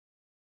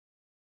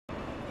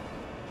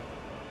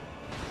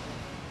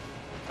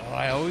Oh,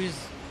 I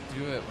always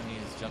do it when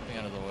he's jumping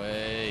out of the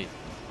way.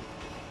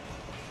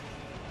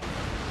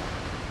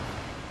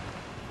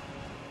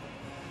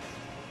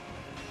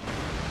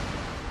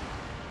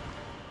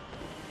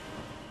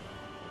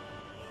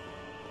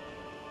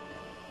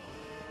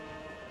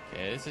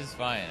 Okay, this is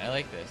fine. I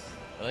like this.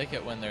 I like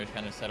it when they're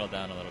kind of settled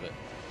down a little bit.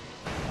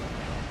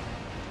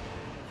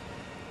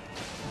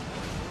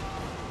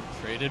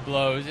 Traded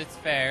blows. It's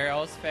fair.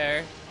 All's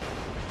fair.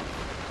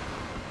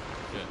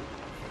 Good.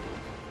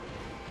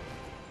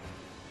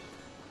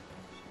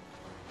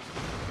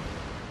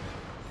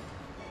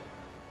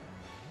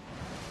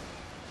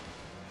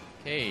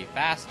 Okay,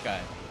 fast guy.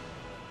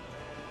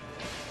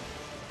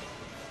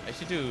 I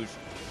should do...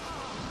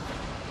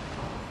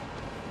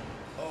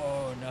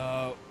 Oh,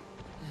 no.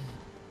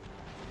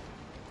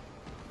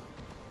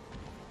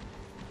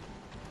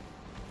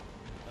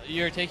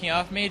 You're taking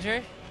off,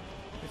 Major?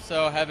 If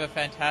so, have a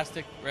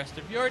fantastic rest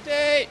of your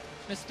day!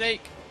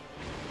 Mistake!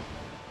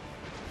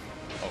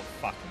 Oh,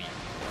 fuck me.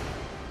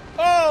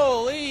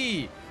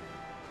 Holy!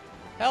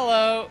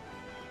 Hello!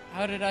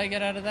 How did I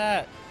get out of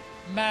that?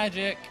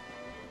 Magic!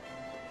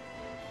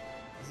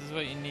 This is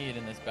what you need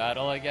in this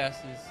battle, I guess,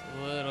 is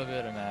a little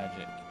bit of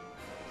magic.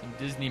 Some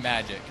Disney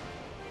magic.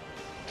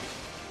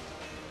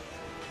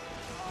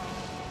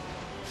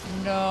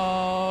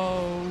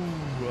 No!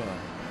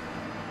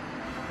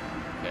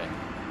 Okay.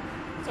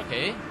 It's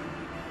okay.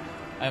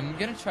 I'm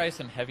gonna try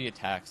some heavy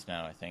attacks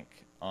now, I think,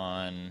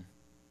 on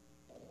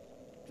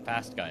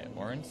fast guy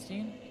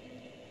Ornstein.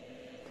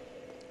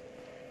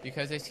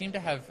 Because I seem to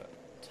have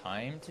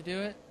time to do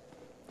it.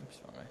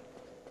 Oops, wrong way.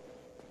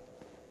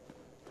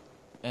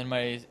 And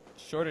my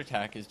short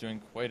attack is doing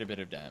quite a bit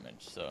of damage,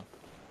 so...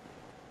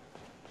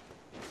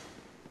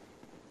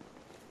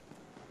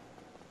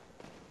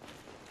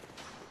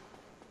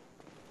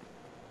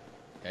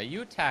 Yeah,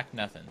 you attack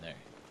nothing there.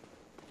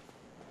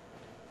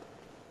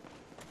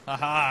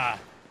 Haha!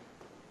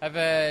 Have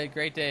a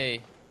great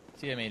day.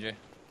 See ya, Major.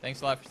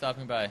 Thanks a lot for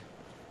stopping by. Okay.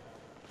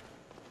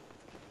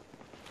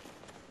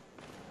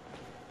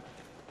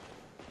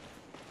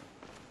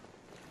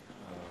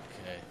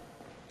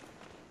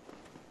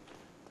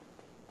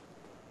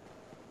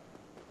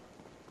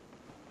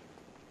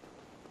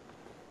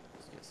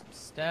 Let's get some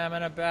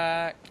stamina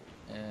back.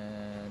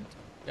 And...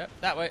 Yep,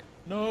 that way.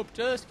 Nope,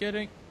 just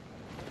kidding.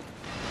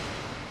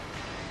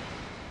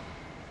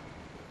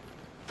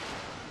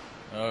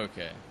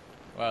 Okay.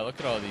 Wow, look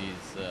at all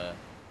these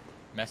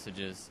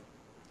messages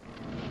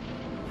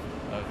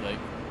of like,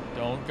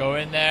 don't go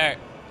in there.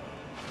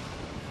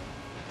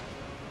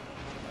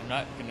 I'm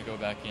not gonna go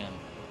back in.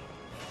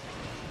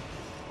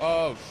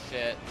 Oh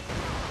shit.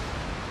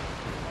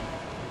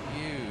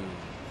 You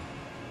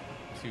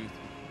tooth.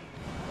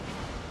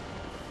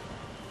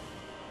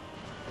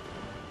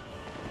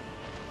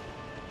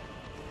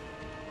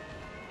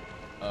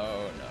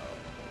 Oh no.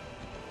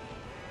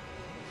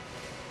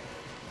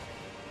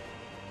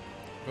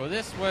 Go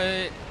this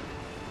way.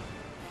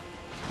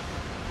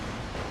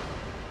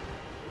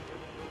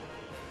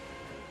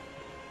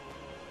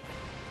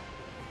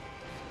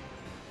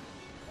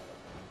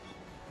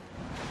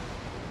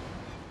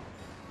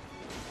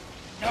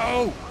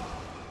 No!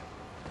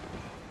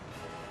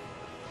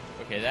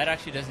 Okay, that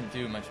actually doesn't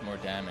do much more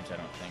damage, I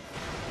don't think.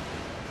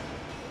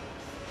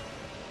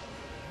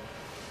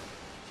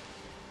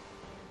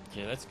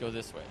 Okay, let's go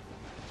this way.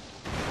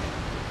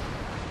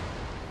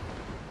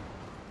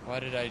 Why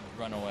did I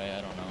run away?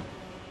 I don't know.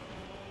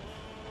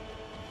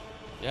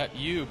 Yep,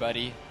 you,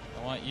 buddy.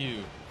 I want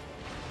you.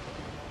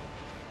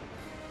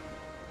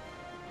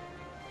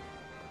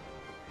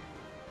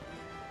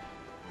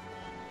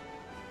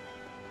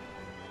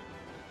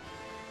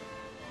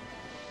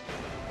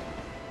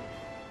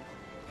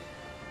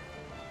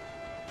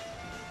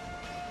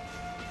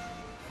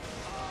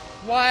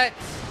 What?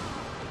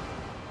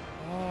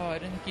 Oh, I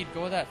didn't think he'd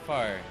go that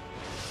far.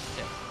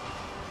 Shit.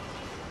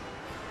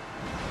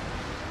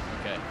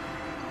 Okay.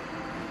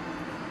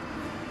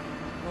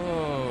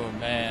 Oh,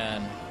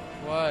 man.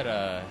 What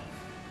a...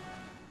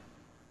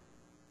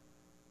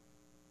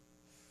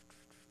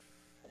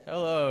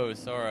 Hello,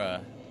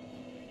 Sora.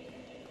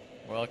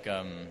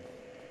 Welcome.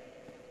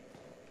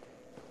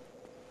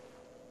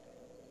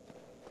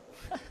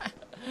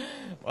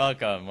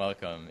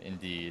 Welcome,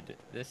 indeed.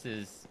 This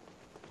is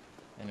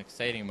an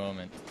exciting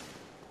moment.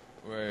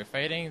 We're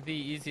fighting the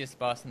easiest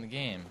boss in the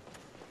game.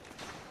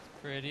 It's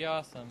pretty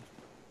awesome.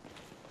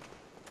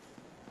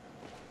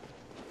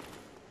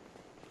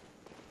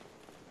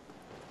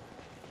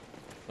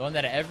 The one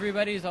that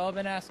everybody's all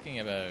been asking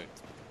about.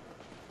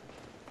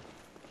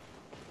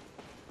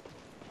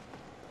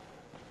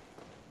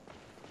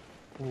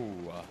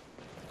 Ooh.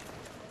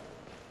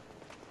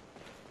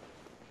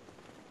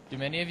 Do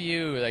many of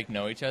you like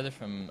know each other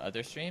from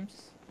other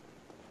streams?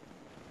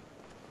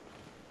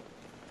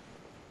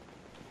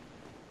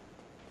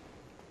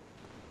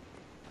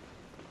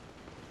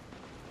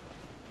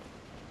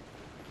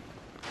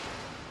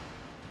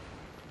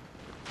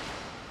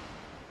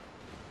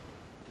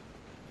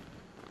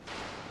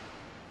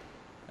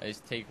 I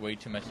just take way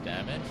too much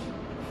damage.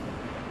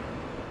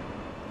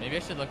 Maybe I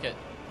should look at...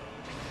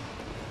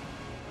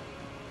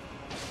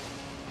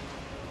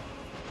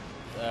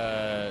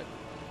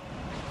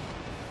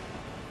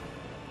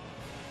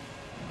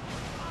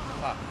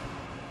 Fuck.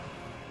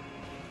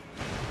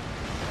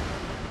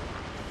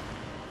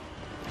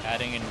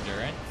 Adding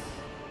endurance?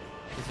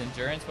 Because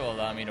endurance will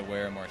allow me to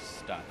wear more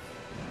stuff.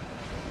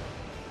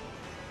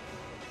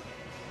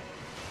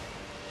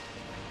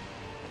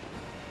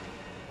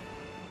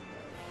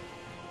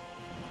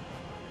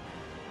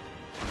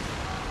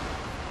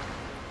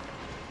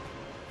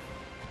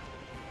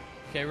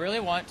 Okay, I really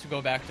want to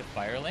go back to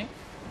Firelink.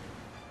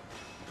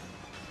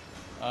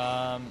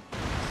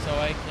 So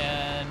I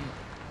can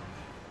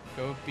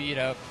go beat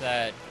up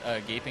that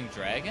Gaping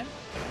Dragon.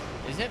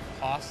 Is it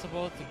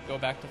possible to go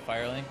back to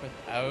Firelink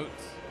without...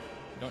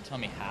 Don't tell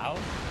me how.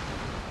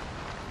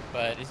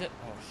 But is it...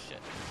 Oh, shit.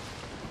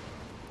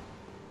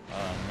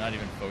 I'm not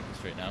even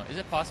focused right now. Is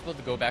it possible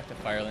to go back to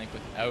Firelink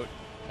without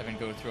having to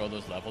go through all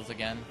those levels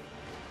again?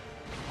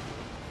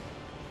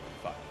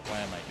 Fuck. Why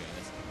am I doing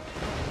this?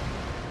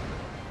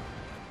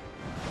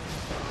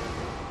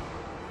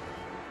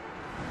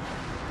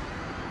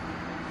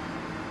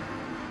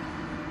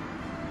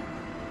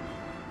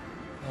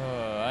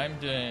 I'm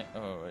doing...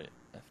 Oh, wait.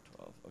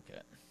 F12.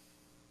 Okay.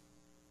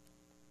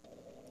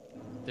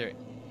 There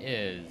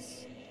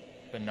is,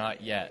 but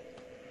not yet.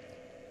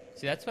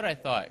 See, that's what I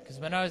thought. Because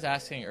when I was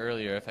asking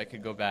earlier if I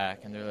could go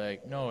back, and they're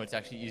like, no, it's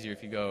actually easier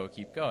if you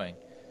keep going.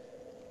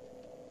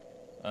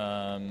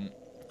 Oh,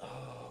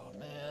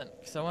 man.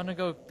 Because I want to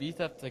go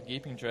beat up the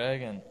Gaping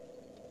Dragon.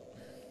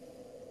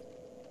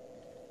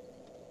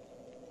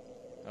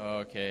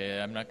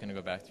 Okay, I'm not going to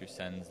go back through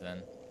Sens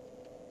then.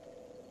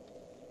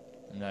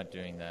 I'm not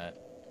doing that.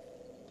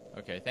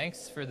 Okay,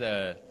 thanks for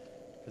the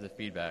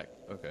feedback.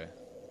 Okay.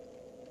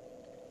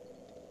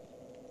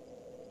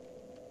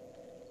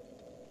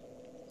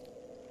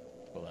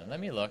 Hold on,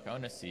 let me look. I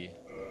want to see.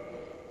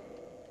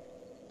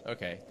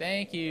 Okay,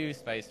 thank you,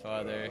 Spice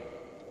Father.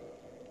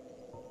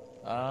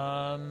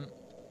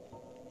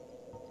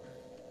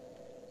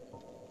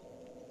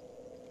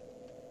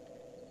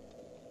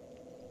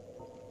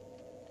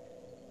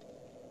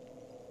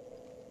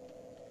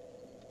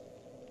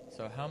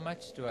 So how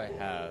much do I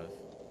have?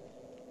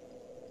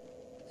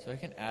 So I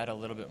can add a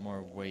little bit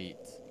more weight.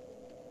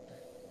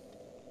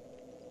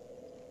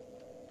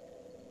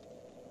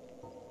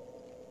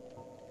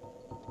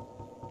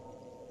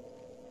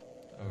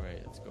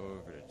 Alright, let's go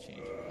over to change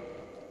equipment.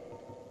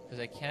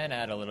 Because I can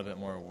add a little bit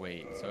more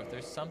weight. So if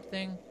there's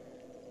something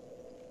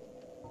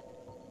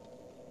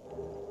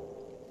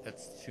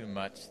that's too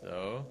much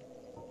though.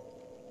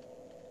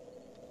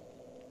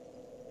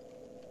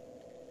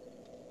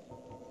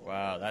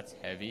 Wow, that's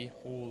heavy.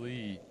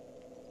 Holy.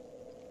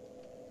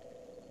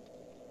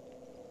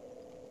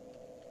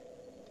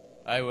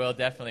 I will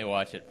definitely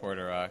watch it,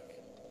 Porter Rock.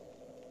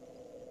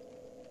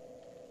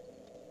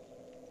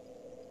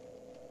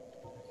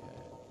 Okay.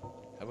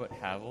 How about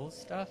Havel's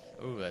stuff?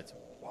 Ooh,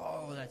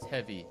 whoa, that's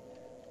heavy.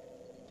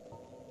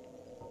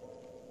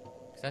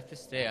 Because I have to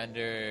stay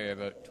under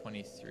about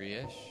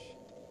 23-ish.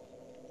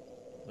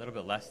 A little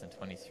bit less than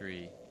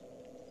 23.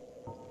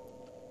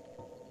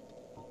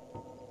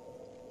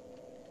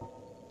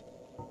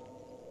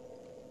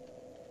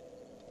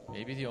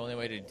 Maybe the only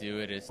way to do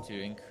it is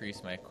to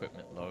increase my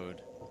equipment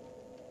load,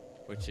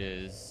 which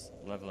is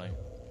leveling,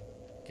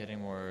 getting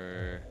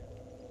more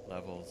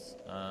levels.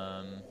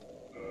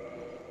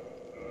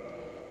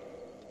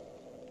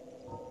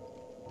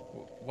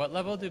 What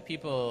level do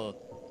people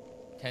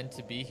tend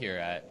to be here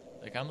at?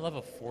 Like, I'm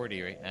level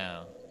 40 right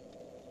now.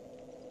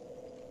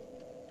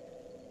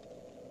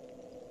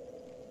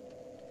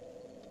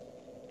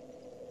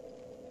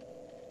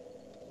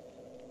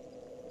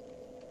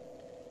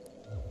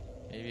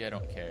 Maybe I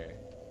don't care.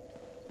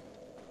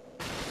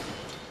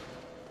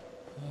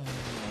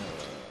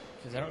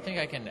 Because I don't think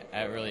I can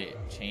really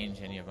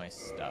change any of my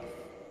stuff.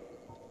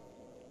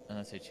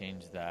 Unless I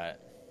change that.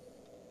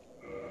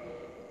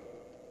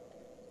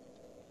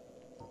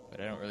 But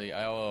I don't really...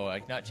 Oh,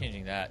 I'm not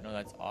changing that. No,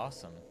 that's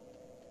awesome.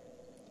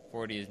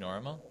 40 is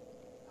normal.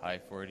 High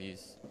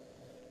 40s.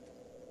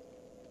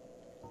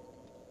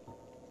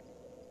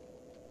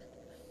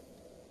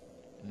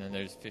 And then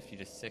there's 50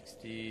 to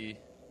 60.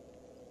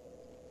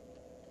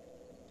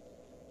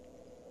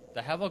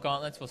 The Havel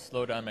Gauntlets will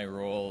slow down my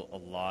roll a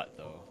lot,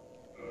 though.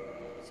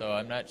 So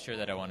I'm not sure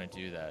that I want to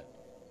do that.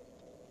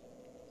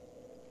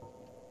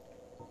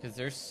 Because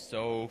they're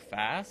so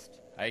fast,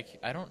 I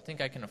don't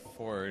think I can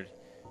afford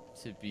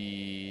to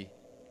be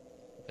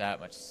that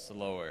much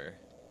slower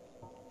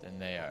than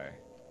they are,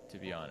 to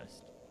be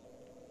honest.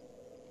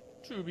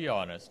 To be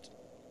honest.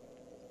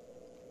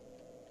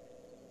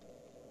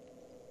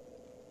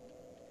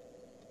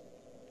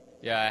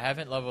 Yeah, I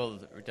haven't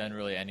done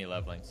really any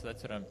leveling, so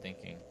that's what I'm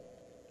thinking.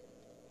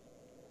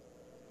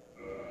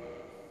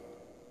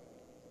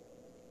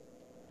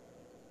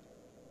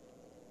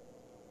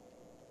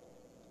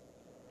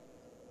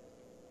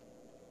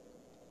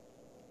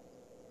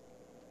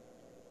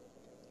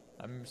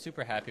 I'm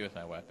super happy with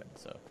my weapon,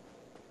 so.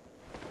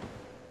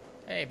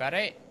 Hey,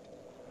 buddy!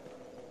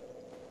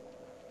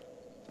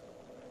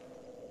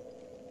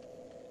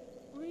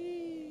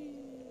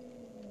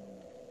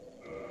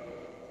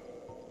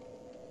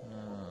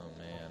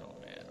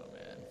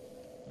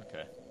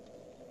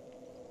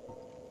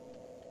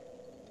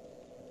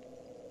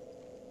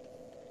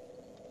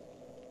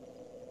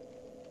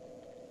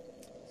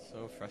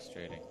 So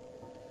frustrating.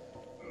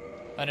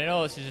 And I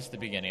know this is just the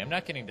beginning. I'm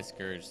not getting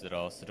discouraged at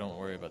all, so don't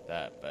worry about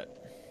that, but...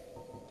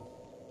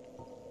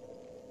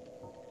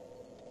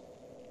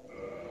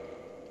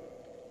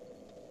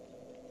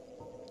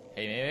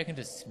 Hey, maybe I can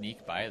just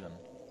sneak by them.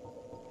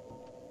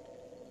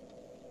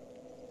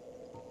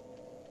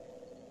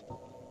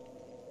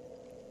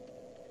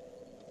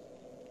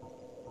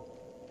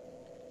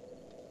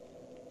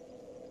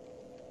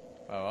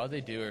 Wow, all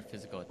they do are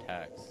physical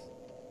attacks.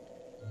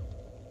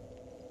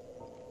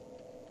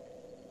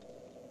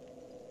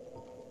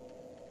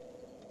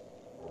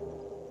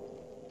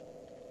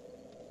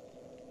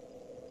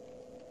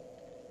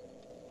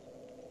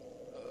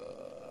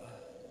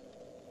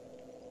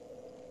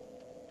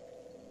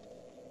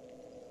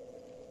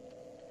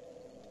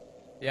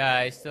 Yeah,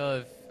 I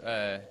still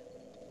have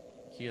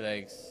key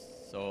legs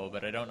soul,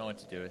 but I don't know what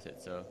to do with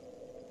it, so...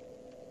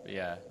 But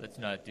yeah, let's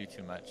not do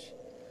too much.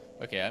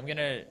 Okay, I'm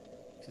gonna...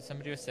 Because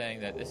somebody was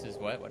saying that this is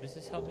what? What does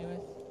this help me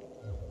with?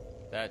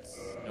 That's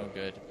no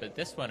good. But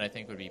this one I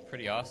think would be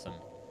pretty awesome.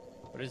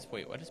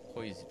 Wait, what does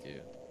poise do?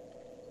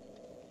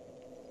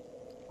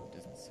 It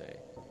doesn't say.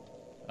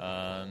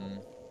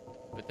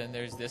 But then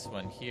there's this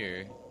one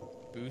here.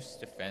 Boost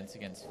defense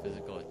against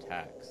physical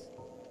attacks.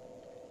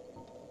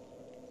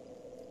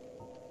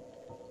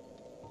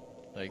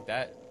 Like,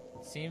 that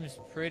seems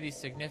pretty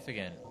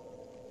significant.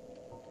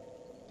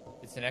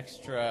 It's an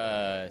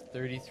extra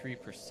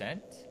 33%?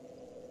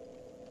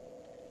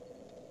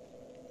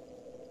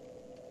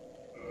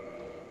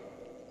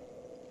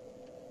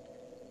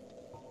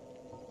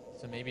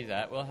 So maybe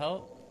that will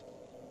help?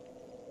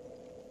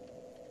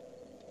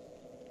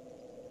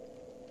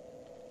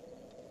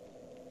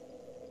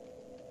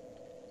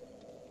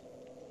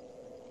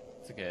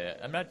 It's okay,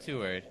 I'm not too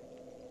worried.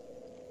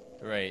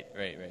 Right.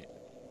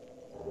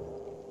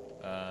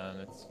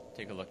 Let's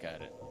take a look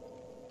at it.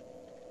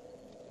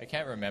 I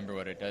can't remember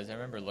what it does. I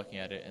remember looking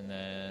at it and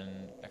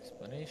then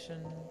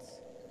explanations.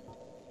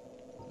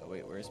 Oh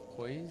wait, where's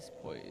poise?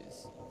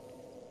 Poise.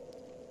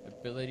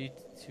 Ability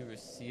to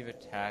receive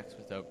attacks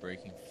without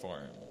breaking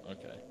form.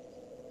 Okay.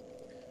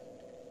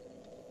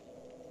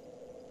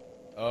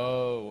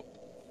 Oh.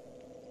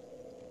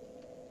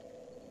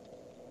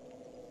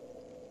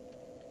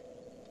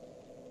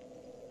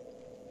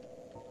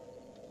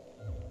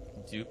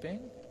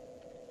 Duping?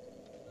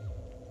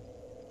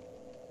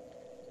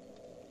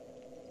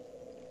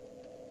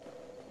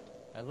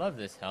 I love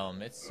this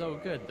helm. It's so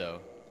good, though.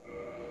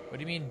 What do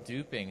you mean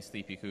duping,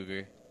 Sleepy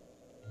Cougar?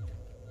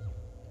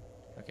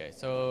 Okay,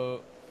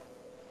 so...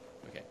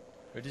 Okay.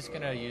 We're just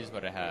gonna use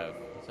what I have.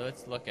 So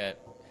let's look at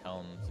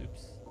helms.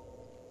 Oops.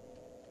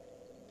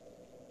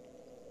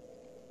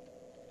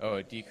 Oh,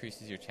 it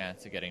decreases your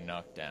chance of getting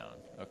knocked down.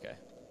 Okay.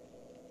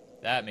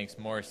 That makes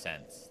more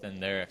sense than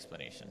their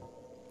explanation.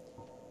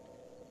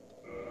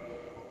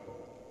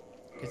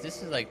 Because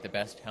this is like the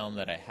best helm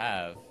that I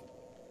have.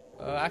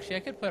 Actually, I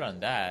could put on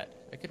that.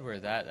 I could wear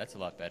that. That's a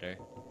lot better.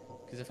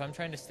 Because if I'm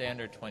trying to stay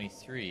under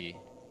 23,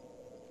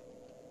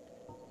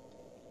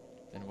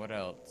 then what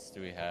else do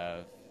we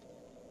have?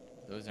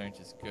 Those aren't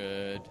as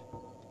good.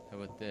 How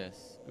about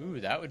this?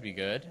 Ooh, that would be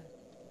good.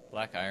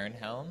 Black Iron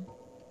Helm.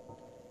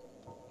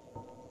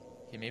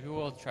 Okay, maybe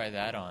we'll try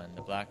that on.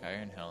 The Black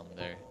Iron Helm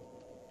there.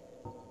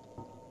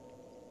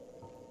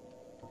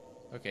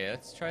 Okay,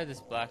 let's try this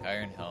Black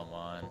Iron Helm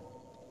on.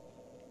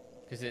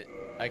 Because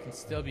I can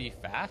still be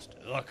fast.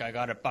 Look, I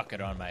got a bucket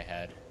on my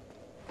head.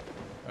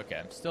 Okay,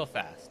 I'm still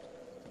fast.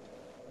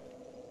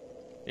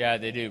 Yeah,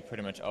 they do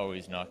pretty much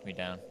always knock me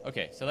down.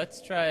 Okay, so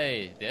let's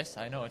try this.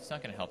 I know it's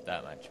not going to help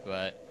that much,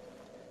 but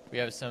we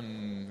have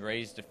some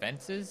raised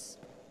defenses.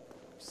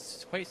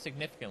 Quite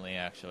significantly,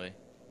 actually.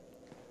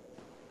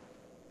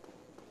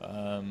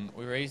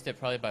 We raised it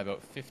probably by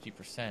about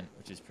 50%,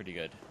 which is pretty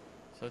good.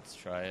 So let's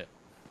try it.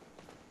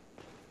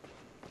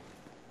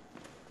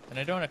 And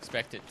I don't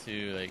expect it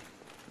to, like,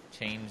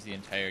 change the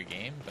entire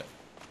game, but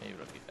maybe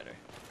it'll be better.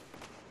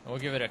 And we'll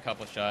give it a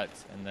couple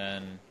shots, and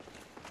then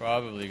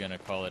probably gonna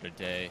call it a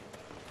day.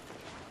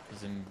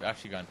 Because I'm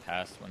actually gone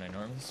past when I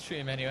normally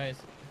stream anyways.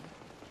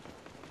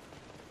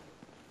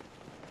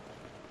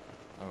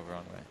 Oh,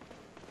 wrong way.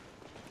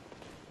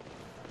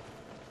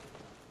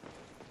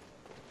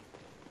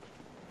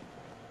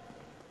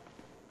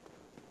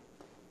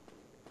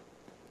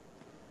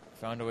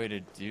 Found a way to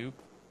dupe?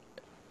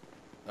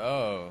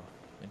 Oh,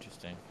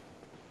 interesting.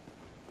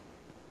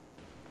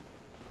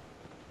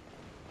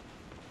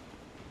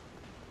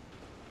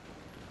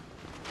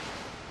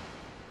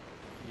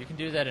 You can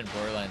do that in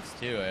Borderlands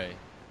too,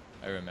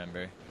 I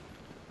remember.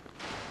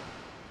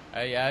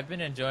 Yeah, I've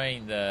been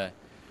enjoying the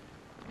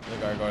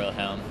Gargoyle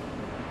Helm.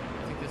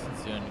 I think this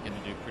one's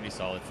gonna do pretty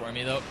solid for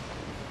me though.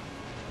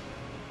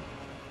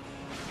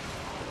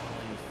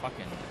 Oh, you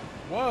fucking...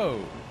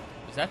 Whoa!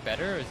 Is that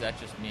better or is that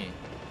just me?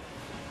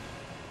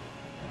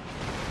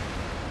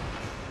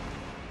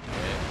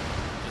 Okay,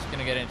 just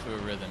gonna get into a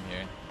rhythm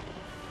here.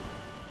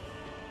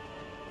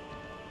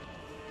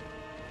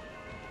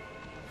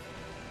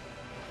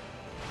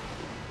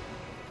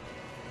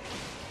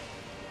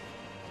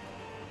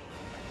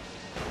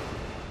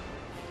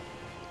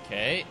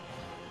 Okay.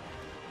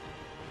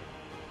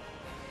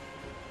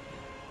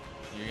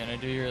 You're gonna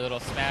do your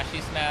little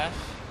smashy smash.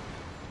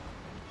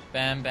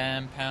 Bam,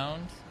 bam,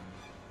 pound.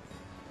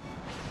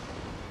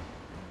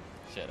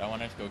 Shit, I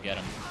wanted to go get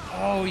him.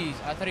 Oh,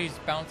 I thought he was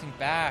bouncing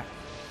back.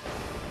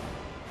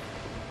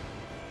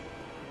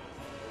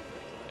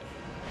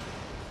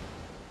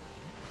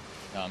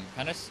 I'm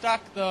kind of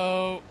stuck,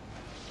 though.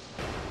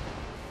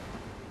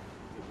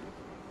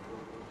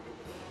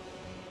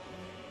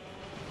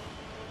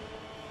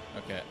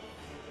 Okay.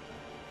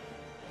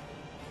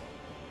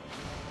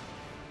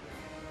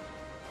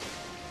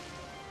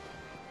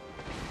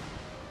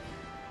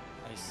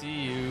 I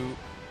see you.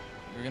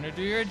 You're gonna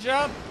do your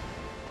jump.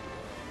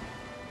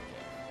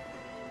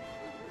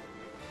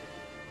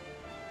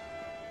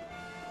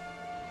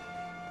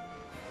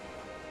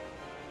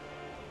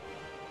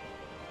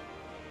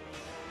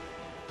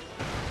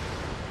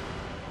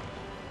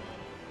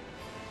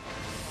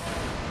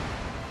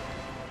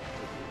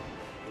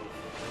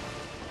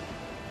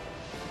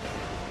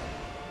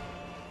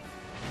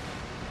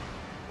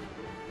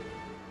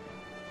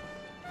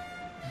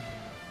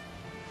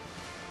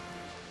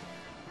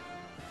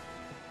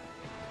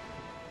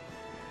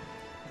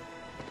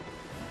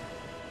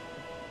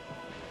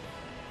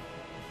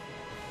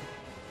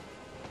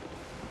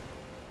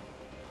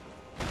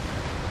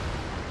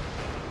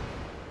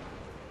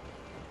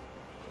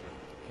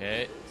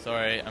 Okay,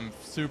 sorry, I'm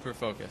super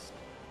focused.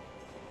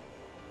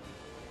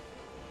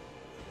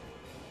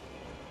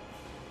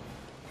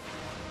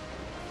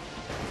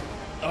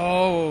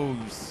 Oh,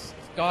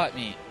 got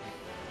me.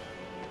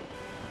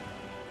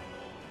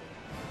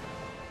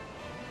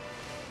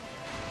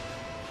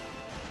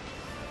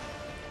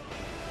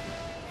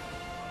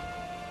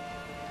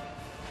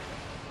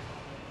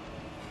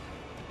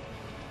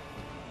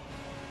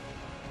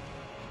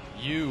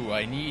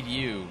 I need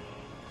you.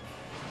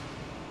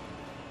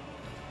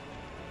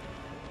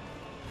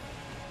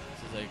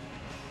 This is like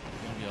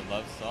gonna be a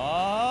love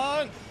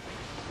song.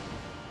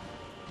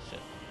 Shit.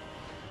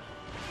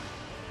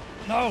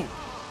 No!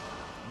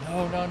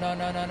 No, no, no,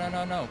 no, no, no,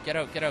 no, no. Get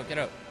out, get out, get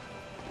out.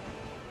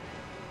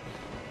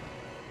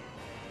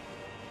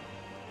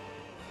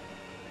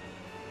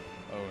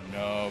 Oh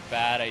no,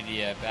 bad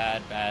idea,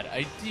 bad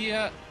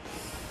idea.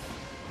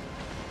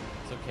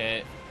 It's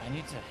okay. I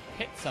need to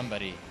hit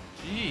somebody.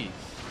 Jeez.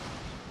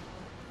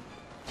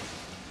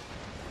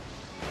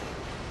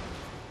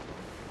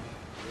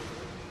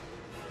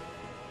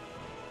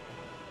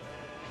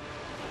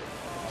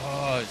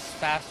 Oh, it's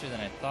faster than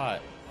I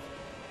thought.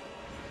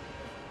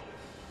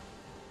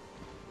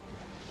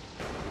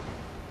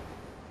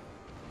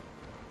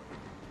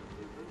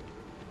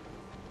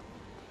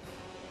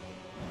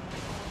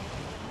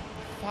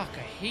 Fuck,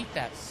 I hate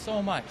that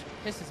so much.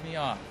 It pisses me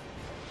off.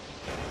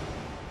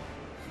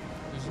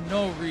 There's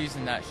no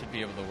reason that should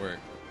be able to work.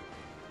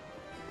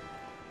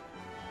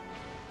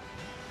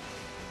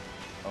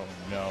 Oh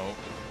no.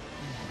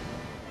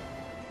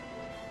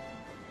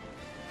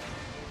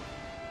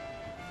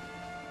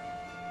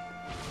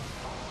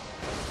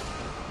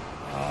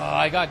 Oh,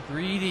 I got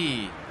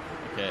greedy.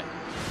 Okay.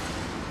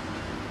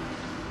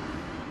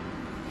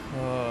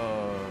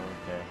 Oh,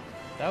 okay.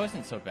 That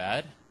wasn't so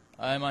bad.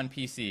 I'm on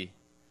PC.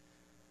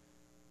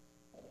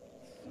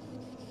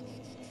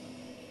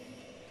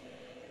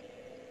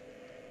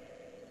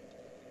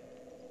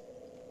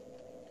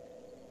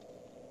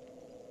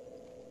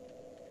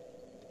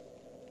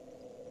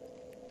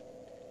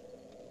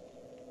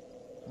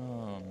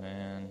 Oh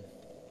man,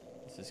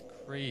 this is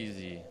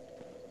crazy.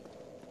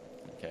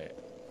 Okay,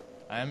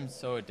 I'm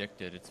so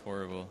addicted, it's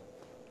horrible.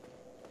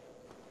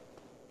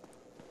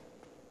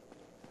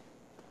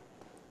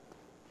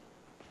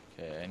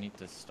 Okay, I need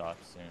to stop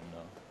soon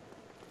though.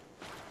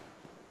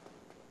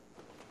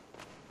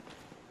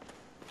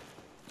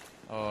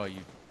 Oh, you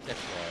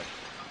dickwad.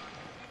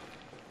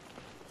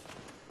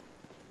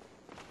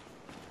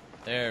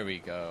 There we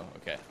go,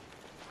 okay.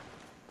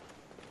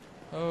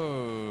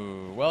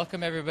 Oh,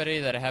 welcome everybody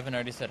that I haven't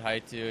already said hi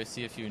to. I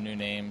see a few new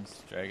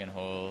names. Dragon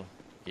Hole,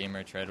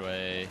 Gamer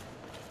Treadway.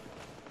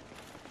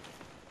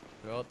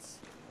 Who else?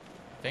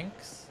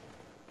 Finks?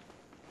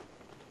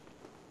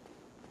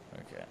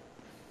 Okay.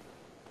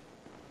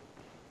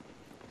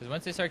 Because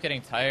once I start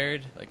getting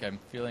tired, like I'm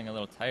feeling a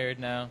little tired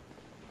now,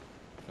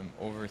 I'm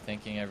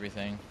overthinking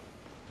everything,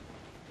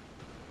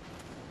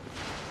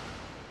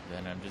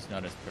 then I'm just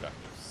not as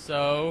productive.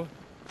 So,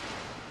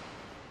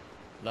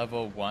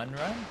 level 1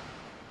 run?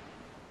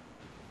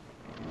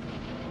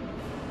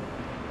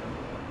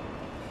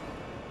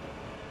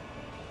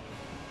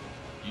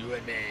 You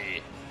and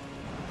me.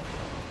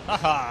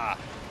 Haha!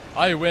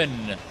 I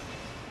win!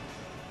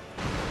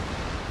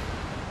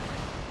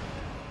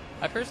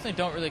 I personally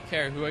don't really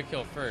care who I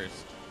kill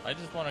first. I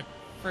just want to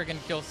friggin'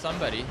 kill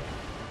somebody.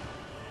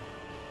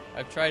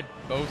 I've tried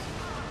both.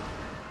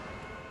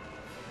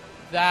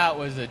 That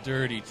was a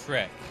dirty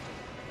trick.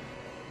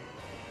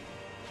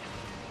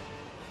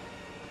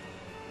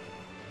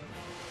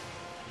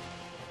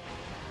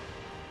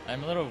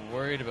 I'm a little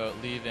worried about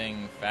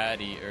leaving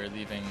fatty or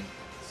leaving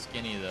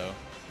skinny though.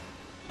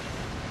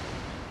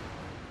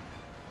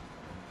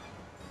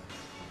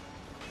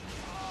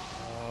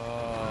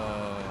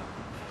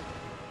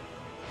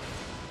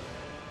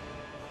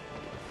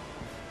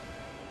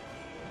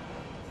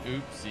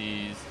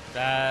 Oopsies.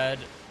 Bad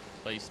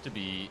place to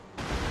be.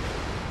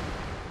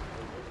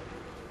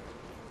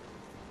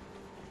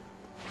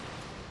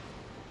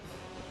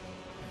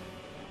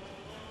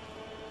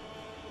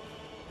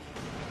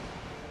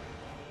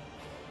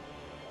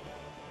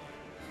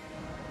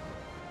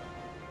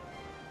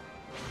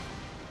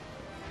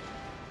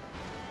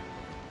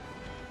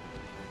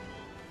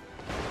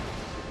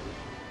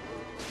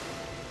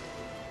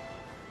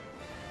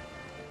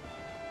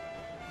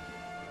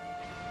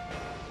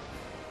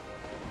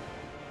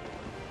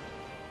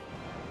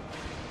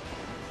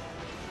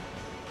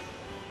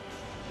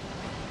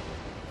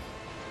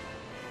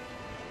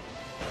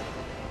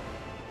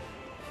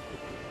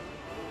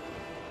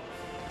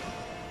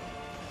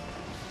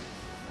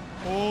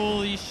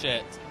 Holy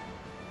shit.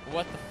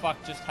 What the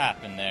fuck just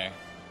happened there?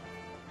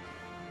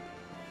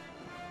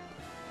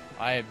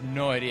 I have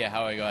no idea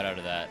how I got out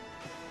of that.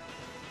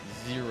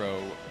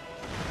 Zero.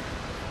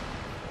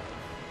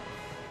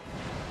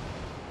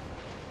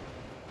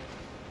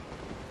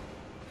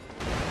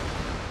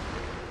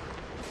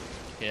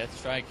 Okay,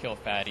 let's try and kill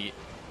Fatty,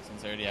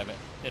 since I already have a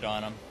hit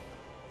on him.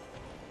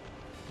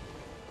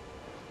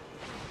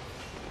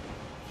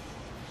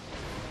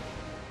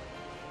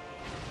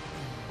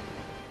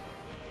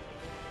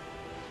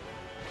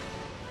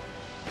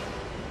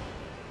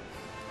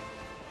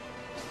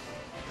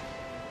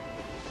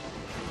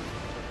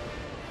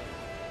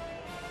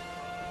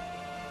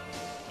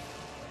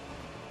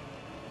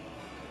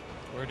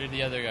 Where did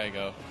the other guy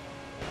go?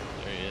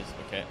 There he is,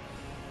 okay.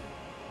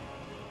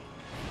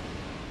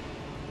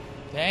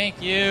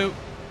 Thank you!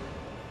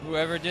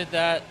 Whoever did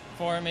that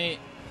for me.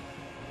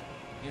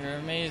 You're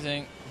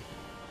amazing.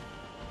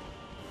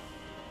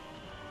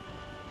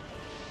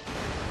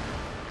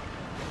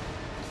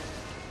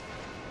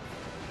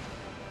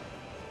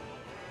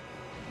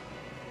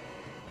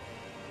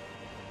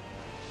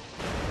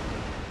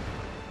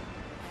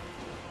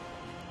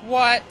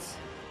 What?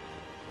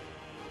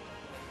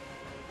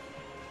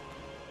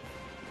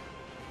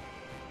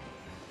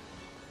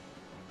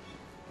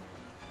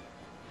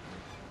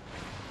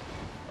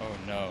 Oh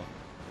no.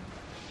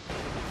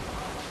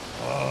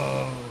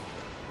 Oh.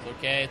 It's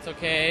okay, it's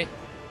okay.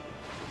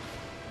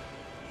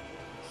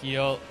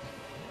 Heal.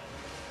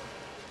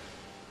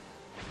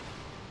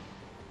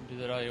 Do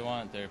that all you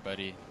want there,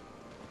 buddy.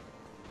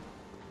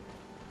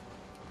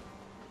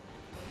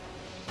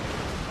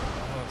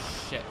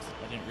 Oh shit.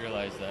 I didn't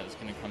realize that it was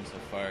gonna come so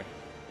far.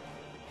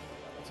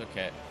 It's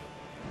okay.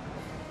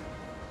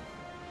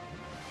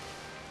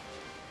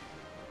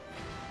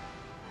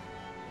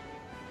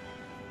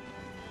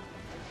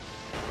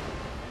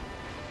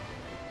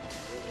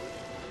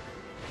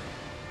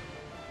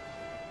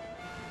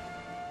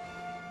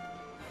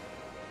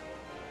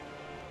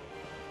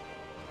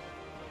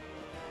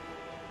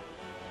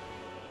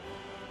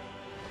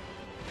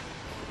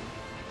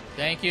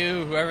 Thank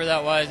you, whoever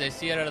that was. I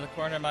see it out of the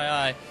corner of my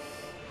eye,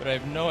 but I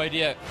have no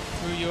idea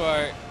who you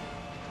are.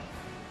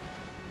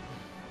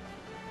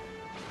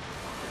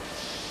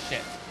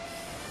 Shit.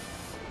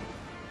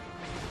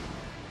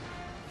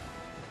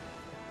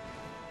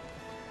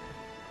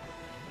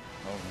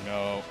 Oh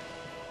no.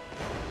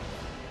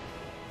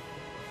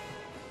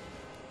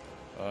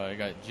 Oh, I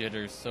got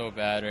jitters so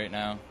bad right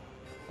now.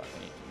 Fuck, I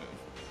need to move.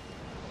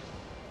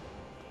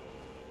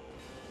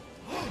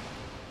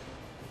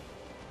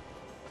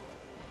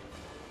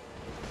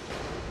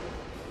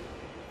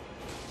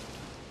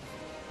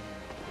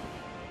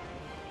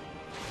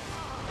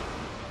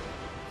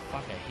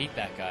 Fuck, I hate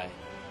that guy.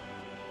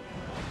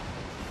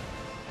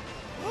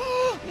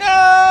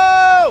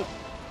 No!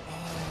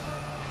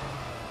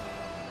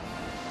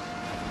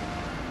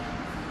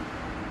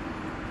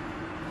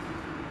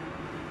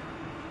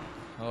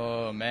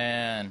 Oh,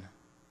 man.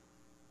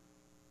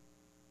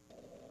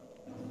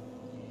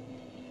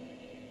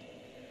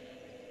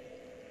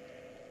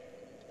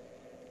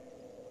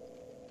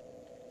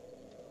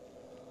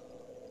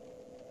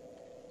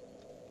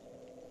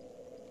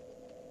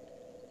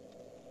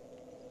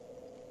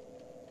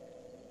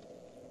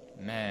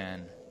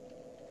 Man,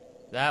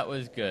 that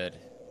was good.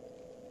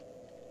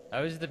 That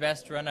was the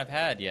best run I've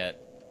had yet.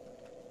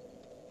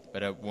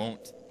 But it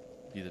won't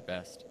be the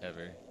best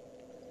ever.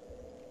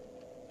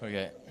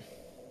 Okay.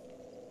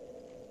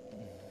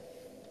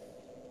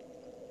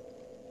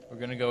 We're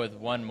gonna go with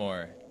one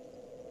more.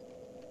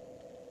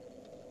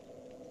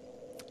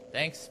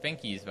 Thanks,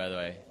 Finkies, by the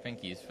way.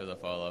 Finkies for the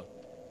follow.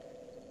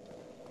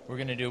 We're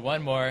gonna do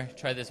one more.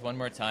 Try this one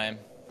more time.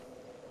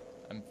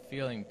 I'm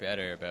feeling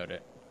better about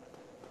it.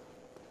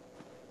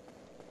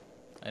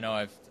 I know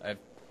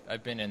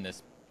I've been in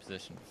this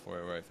position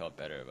before where I felt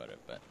better about it,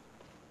 but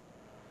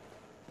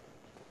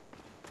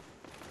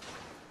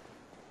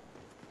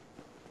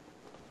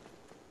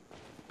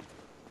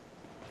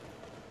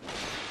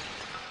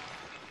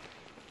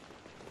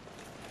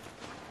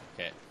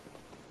okay.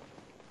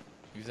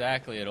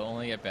 Exactly, it'll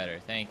only get better.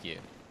 Thank you.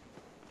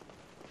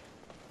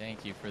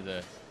 Thank you for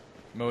the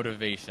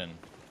motivation.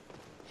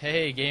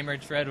 Hey, Gamer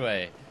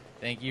Treadway.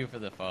 Thank you for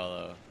the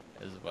follow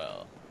as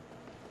well.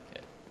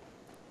 Okay.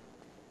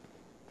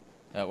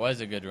 That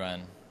was a good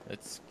run.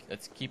 Let's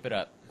keep it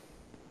up.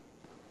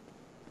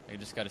 I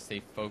just gotta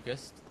stay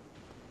focused.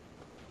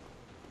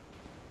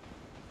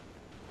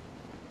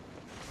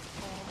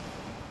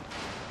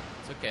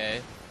 It's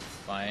okay. It's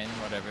fine.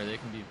 Whatever. They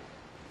can be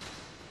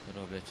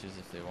little bitches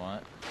if they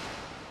want.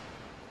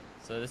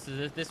 So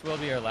this will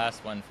be our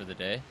last one for the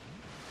day,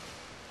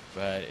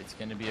 but it's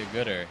gonna be a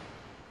gooder.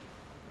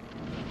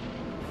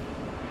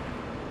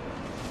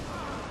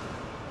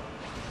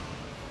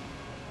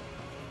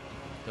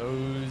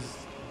 Those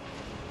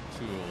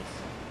tools.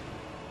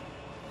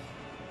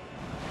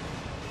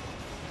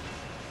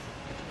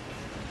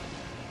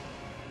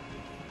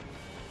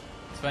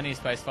 It's funny,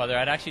 Spice Father.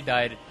 I'd actually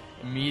died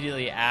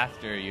immediately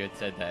after you had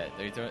said that.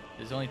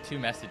 There's only 2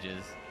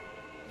 messages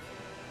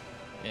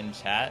in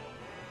chat.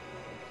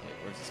 Okay,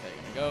 where's this guy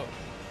gonna go?